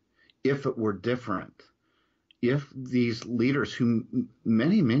accomplished if it were different. if these leaders who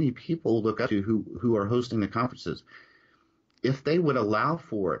many people look up to who are hosting the conferences, if they would allow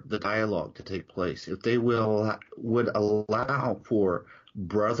for the dialogue to take place, if they would allow for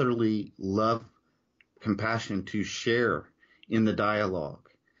brotherly love, compassion to share in the dialogue,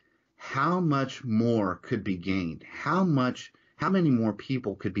 how much more could be gained? How many more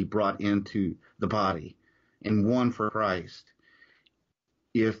people could be brought into the body and won for Christ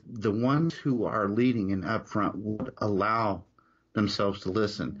if the ones who are leading and up front would allow themselves to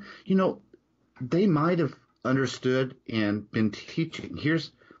listen? You know, they might have understood and been teaching.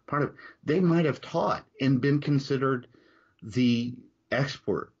 Here's part of, they might have taught and been considered the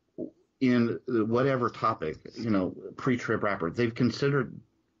expert in whatever topic, you know, pre-trib rapper. They've considered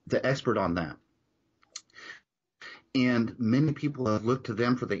the expert on that. And many people have looked to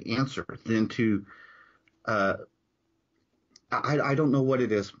them for the answer than to, I don't know what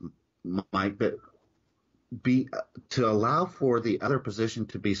it is, Mike, but to allow for the other position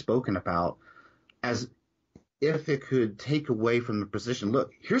to be spoken about as if it could take away from the position.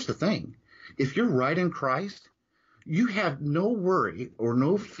 Look, here's the thing. If you're right in Christ, you have no worry or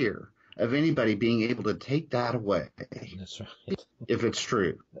no fear of anybody being able to take that away. That's right. If it's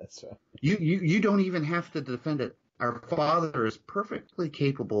true. That's right. You don't even have to defend it. Our Father is perfectly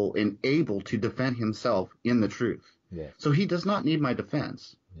capable and able to defend himself in the truth. Yes. So he does not need my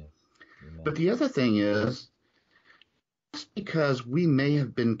defense. Yes. But the other thing is, just because we may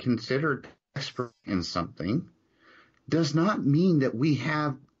have been considered expert in something does not mean that we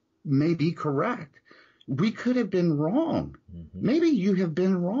may be correct. We could have been wrong. Mm-hmm. Maybe you have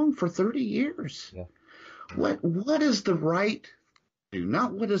been wrong for 30 years. Yeah. What is the right to do?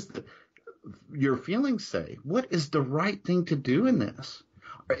 Not what does your feelings say. What is the right thing to do in this?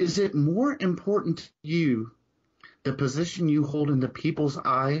 Is it more important to you, the position you hold in the people's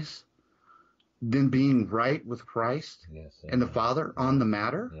eyes, than being right with Christ and the Father on the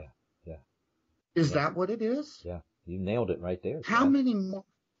matter? Yeah. Yeah. Is that what it is? Yeah. You nailed it right there. How many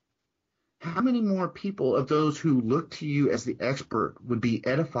more people of those who look to you as the expert would be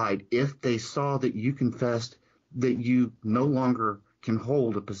edified if they saw that you confessed that you no longer can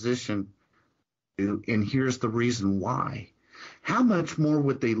hold a position, and here's the reason why? How much more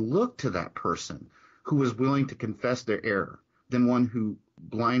would they look to that person who is willing to confess their error than one who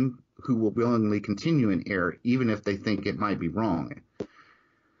will willingly continue in error even if they think it might be wrong?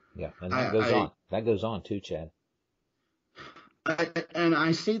 Yeah, and that goes on. That goes on too, Chad. And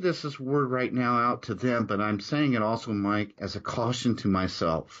I say this as word right now out to them, but I'm saying it also, Mike, as a caution to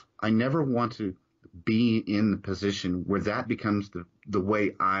myself. I never want to be in the position where that becomes the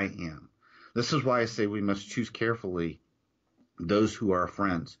way I am. This is why I say we must choose carefully those who are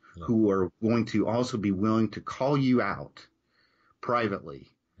friends, who are going to also be willing to call you out privately.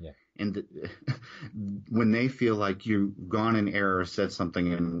 Yeah. And when they feel like you've gone in error, said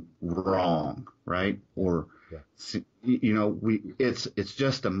something wrong, right? Or you know, it's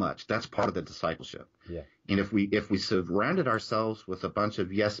just a much. That's part of the discipleship. Yeah. And if we surrounded ourselves with a bunch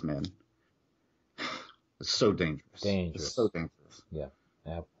of yes men, it's so dangerous. It's so dangerous. Yeah,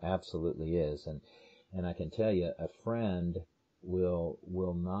 absolutely is. And I can tell you, a friend will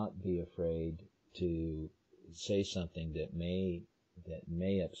not be afraid to say something that may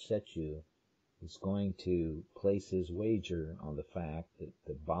upset you. Is going to place his wager on the fact that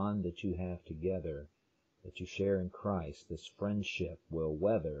the bond that you have together, that you share in Christ, this friendship, will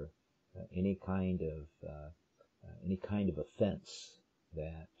weather any kind of offense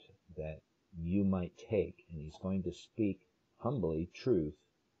that you might take, and he's going to speak humbly truth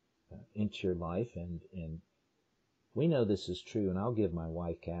into your life, and we know this is true. And I'll give my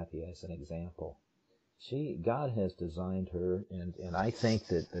wife Kathy as an example. God has designed her, and I think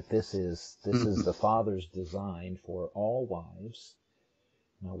that this is the Father's design for all wives.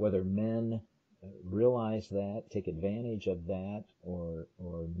 Now, whether men realize that, take advantage of that, or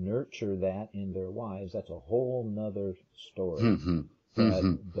nurture that in their wives, that's a whole nother story.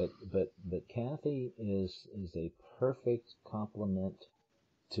 Mm-hmm. But Kathy is a perfect complement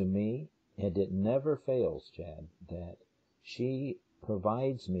to me, and it never fails, Chad, that she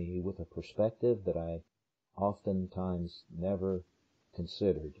provides me with a perspective that I oftentimes never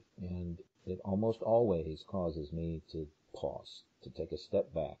considered, and it almost always causes me to pause, to take a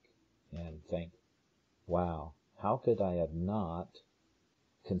step back and think, wow, how could I have not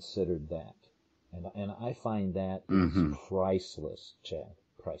considered that? And I find that is priceless, Chad,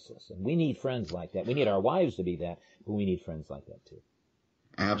 priceless. And we need friends like that. We need our wives to be that, but we need friends like that too.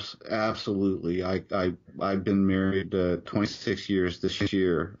 Absolutely. I've been married 26 years this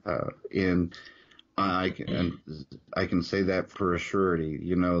year, and I can say that for a surety.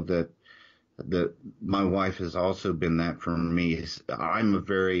 You know that my wife has also been that for me. I'm a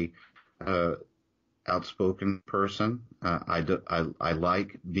very outspoken person. I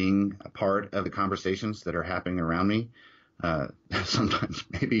like being a part of the conversations that are happening around me. Sometimes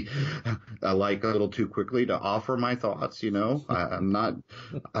maybe I like a little too quickly to offer my thoughts. I'm not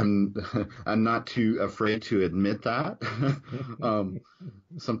too afraid to admit that.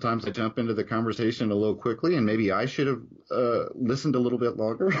 Sometimes I jump into the conversation a little quickly, and maybe I should have listened a little bit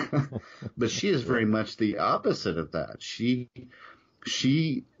longer. But she is very much the opposite of that. She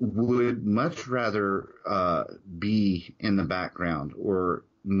would much rather be in the background or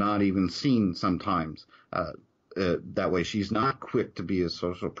not even seen sometimes. That way, she's not quick to be a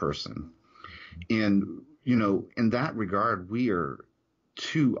social person. And, in that regard, we are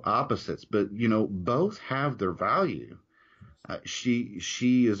two opposites, but, both have their value.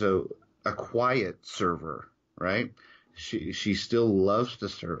 She is a quiet server, right? She still loves to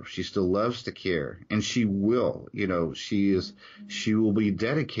serve. She still loves to care, and she will, she will be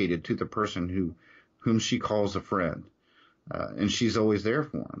dedicated to the person whom she calls a friend. And she's always there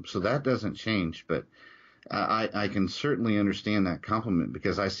for him. So that doesn't change, but I can certainly understand that compliment,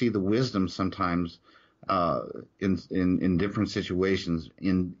 because I see the wisdom sometimes in different situations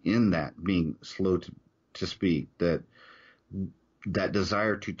in that being slow to speak, that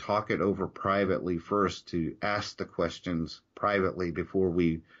desire to talk it over privately first, to ask the questions privately before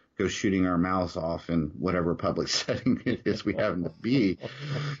we go shooting our mouths off in whatever public setting it is we happen to be,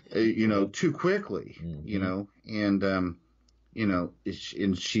 too quickly, and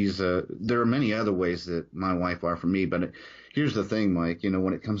and she's there are many other ways that my wife are for me, but here's the thing, Mike,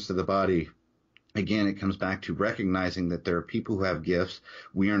 when it comes to the body, again, it comes back to recognizing that there are people who have gifts.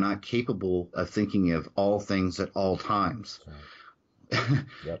 We are not capable of thinking of all things at all times. Right.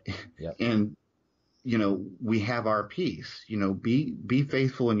 Yep. And, we have our peace, be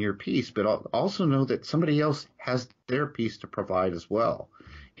faithful in your peace, but also know that somebody else has their peace to provide as well.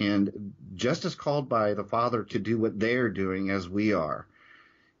 And just as called by the Father to do what they're doing as we are.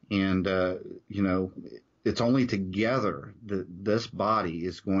 And, it's only together that this body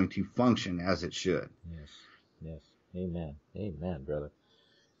is going to function as it should. Yes. Amen, brother.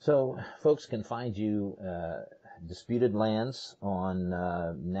 So folks can find you, Disputed Lands on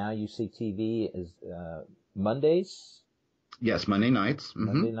Now You See TV is Mondays? Yes, Monday nights. Mm-hmm.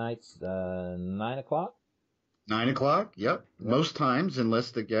 Monday nights, 9 o'clock? 9 o'clock, yep. Most times,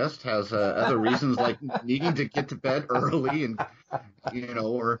 unless the guest has other reasons like needing to get to bed early and,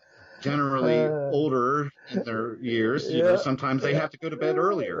 or generally older in their years, sometimes they have to go to bed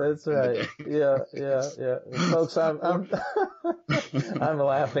earlier. That's right. Yeah. Folks, I'm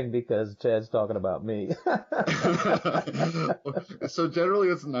laughing because Chad's talking about me. So generally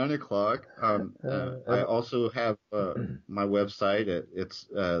it's 9 o'clock. I also have my website. It's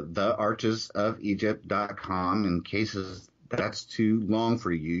thearchesofegypt.com. In cases that's too long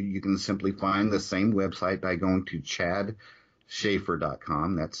for you, you can simply find the same website by going to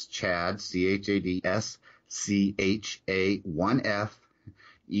ChadSchafer.com. That's Chad,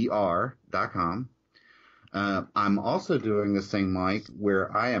 ChadSchafer.com. I'm also doing this thing, Mike,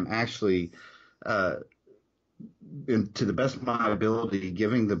 where I am actually, to the best of my ability,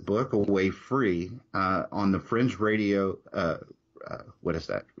 giving the book away free on the Fringe Radio. What is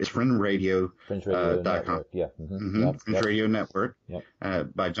that? It's Fringe Radio. FringeRadio.com. Yeah. Mm-hmm. Fringe Radio Network.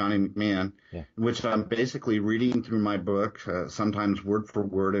 By Johnny McMahon. Yeah. Which I'm basically reading through my book, sometimes word for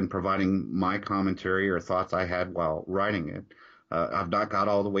word, and providing my commentary or thoughts I had while writing it. I've not got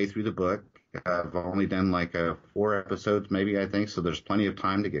all the way through the book. I've only done like 4 episodes, maybe, I think. So there's plenty of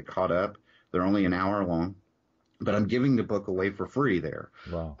time to get caught up. They're only an hour long, but I'm giving the book away for free there.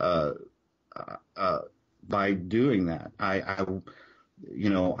 Wow. By doing that, I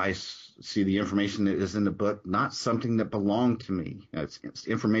see the information that is in the book, not something that belonged to me. It's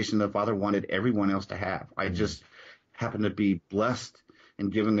information the Father wanted everyone else to have. I just happen to be blessed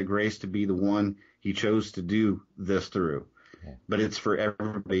and given the grace to be the one He chose to do this through. Yeah. But it's for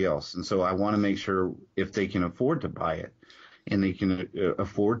everybody else. And so I want to make sure if they can afford to buy it and they can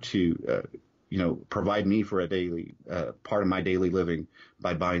afford to, provide me for a daily part of my daily living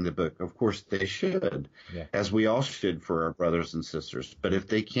by buying the book. Of course, they should, as we all should for our brothers and sisters. But if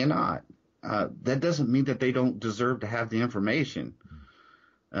they cannot, that doesn't mean that they don't deserve to have the information.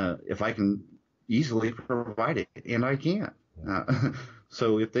 If I can easily provide it, and I can.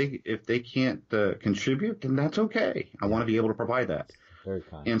 So if they can't contribute, then that's okay. I want to be able to provide that. Very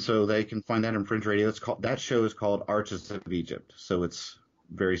kind. And so they can find that in Fringe Radio. That show is called Arches of Egypt. So it's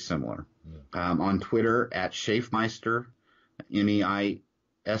very similar. Yeah. On Twitter at Schafmeister, Meister.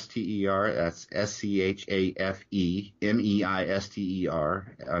 That's SchafeMeister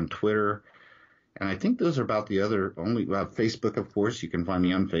on Twitter. And I think those are about the other only Facebook, of course. You can find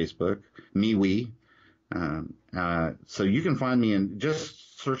me on Facebook, MeWe. So you can find me and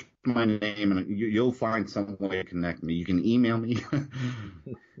just search my name, and you'll find some way to connect me. You can email me.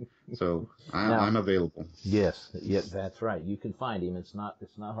 So I'm available. Yes, that's right. You can find him. It's not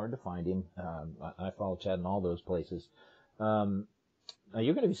hard to find him. I follow Chad in all those places. You're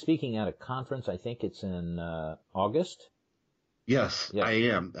going to be speaking at a conference. I think it's in August. Yes, I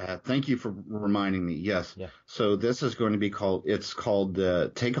am. Thank you for reminding me. Yes. Yeah. So this is going to be called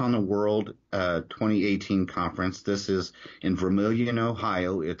Take on the World 2018 conference. This is in Vermilion,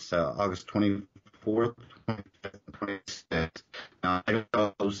 Ohio. It's August 24th, 25th, and 26th. Now, I don't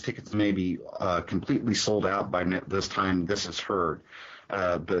know, those tickets may be completely sold out by this time this is heard.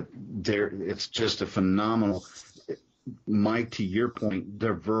 But it's just a phenomenal, Mike, to your point,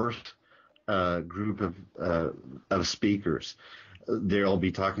 diverse group of speakers. They'll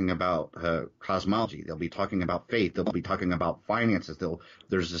be talking about cosmology. They'll be talking about faith. They'll be talking about finances.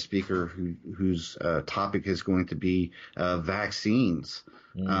 There's a speaker whose topic is going to be vaccines.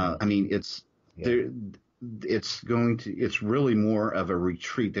 I mean, it's really more of a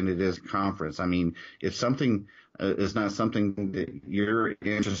retreat than it is a conference. I mean, if something is not something that you're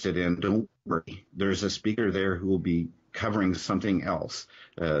interested in, don't worry. There's a speaker there who will be covering something else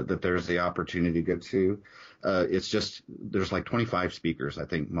that there's the opportunity to get to. It's just there's like 25 speakers, I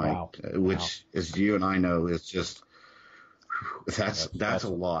think, Mike, which, as you and I know, is just that's a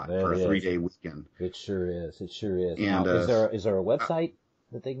lot for a 3-day weekend. It sure is. It sure is. And now, is there a website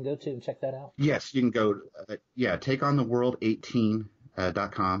that they can go to and check that out? Yes, you can go.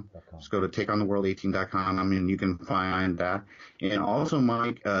 takeontheworld18.com. Just go to takeontheworld18.com. I mean, you can find that. And also,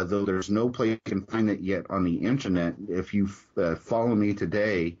 Mike, though there's no place you can find it yet on the internet, if you follow me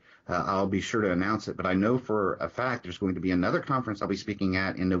today, I'll be sure to announce it. But I know for a fact there's going to be another conference I'll be speaking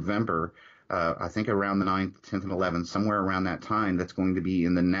at in November, I think around the 9th, 10th, and 11th, somewhere around that time. That's going to be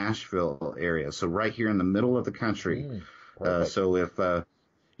in the Nashville area, so right here in the middle of the country. So if a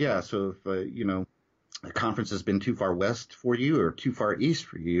conference has been too far west for you or too far east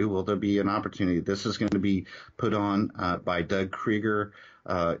for you, well, there'll be an opportunity. This is going to be put on by Doug Krieger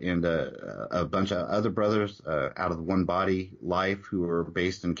and a bunch of other brothers out of One Body Life who are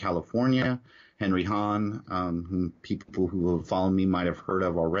based in California. Henry Hahn, whom people who have followed me might have heard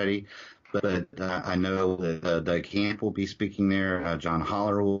of already. But I know that Doug Camp will be speaking there. John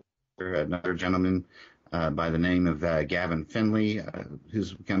Holler will be there, another gentleman by the name of Gavin Finley,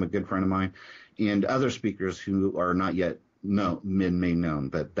 who's become a good friend of mine, and other speakers who are not yet known.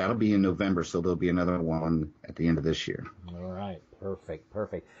 But that'll be in November, so there'll be another one at the end of this year. All right. Perfect.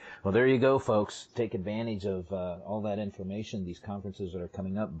 Well, there you go, folks. Take advantage of all that information, these conferences that are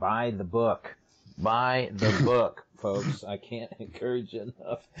coming up. Buy the book. Buy the book, folks. I can't encourage you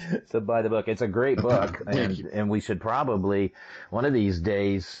enough to buy the book. It's a great book, and we should probably, one of these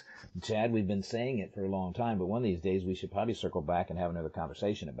days, Chad, we've been saying it for a long time, but one of these days we should probably circle back and have another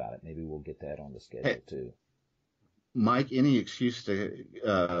conversation about it. Maybe we'll get that on the schedule, too. Mike, any excuse to,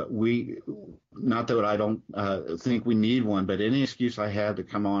 not that I don't think we need one, but any excuse I have to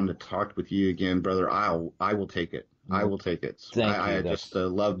come on to talk with you again, brother, I will take it. I will take it. I just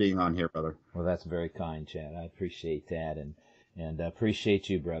love being on here, brother. Well, that's very kind, Chad. I appreciate that, and appreciate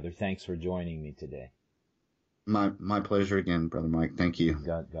you, brother. Thanks for joining me today. My pleasure again, Brother Mike. Thank you.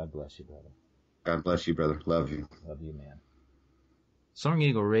 God bless you, brother. God bless you, brother. Love you. Love you, man. Soaring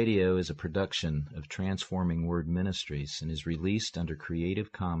Eagle Radio is a production of Transforming Word Ministries and is released under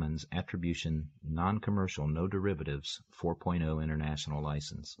Creative Commons Attribution, Non-Commercial, No Derivatives 4.0 International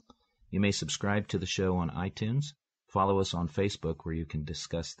License. You may subscribe to the show on iTunes, follow us on Facebook where you can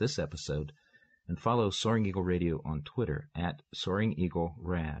discuss this episode, and follow Soaring Eagle Radio on Twitter at Soaring Eagle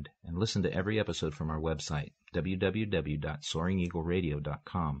Rad, and listen to every episode from our website,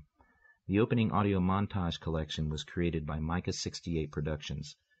 www.soaringeagleradio.com. The opening audio montage collection was created by Micah68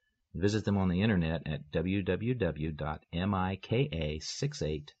 Productions. Visit them on the internet at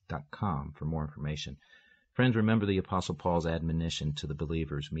www.mika68.com for more information. Friends, remember the Apostle Paul's admonition to the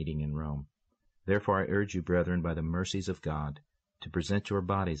believers meeting in Rome. Therefore I urge you, brethren, by the mercies of God, to present your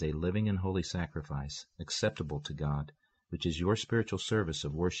bodies a living and holy sacrifice, acceptable to God, which is your spiritual service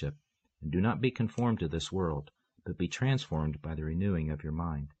of worship. And do not be conformed to this world, but be transformed by the renewing of your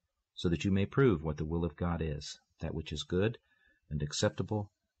mind, so that you may prove what the will of God is, that which is good and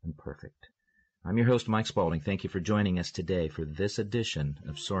acceptable and perfect. I'm your host, Mike Spaulding. Thank you for joining us today for this edition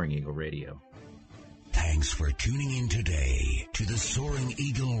of Soaring Eagle Radio. Thanks for tuning in today to the Soaring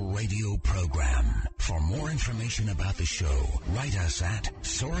Eagle Radio program. For more information about the show, write us at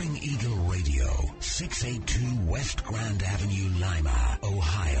Soaring Eagle Radio, 682 West Grand Avenue, Lima,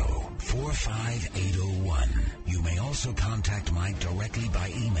 Ohio, 4 45801. You may also contact Mike directly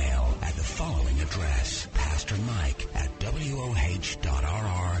by email at the following address,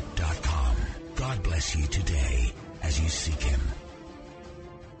 pastormike@woh.rr.com. God bless you today as you seek Him.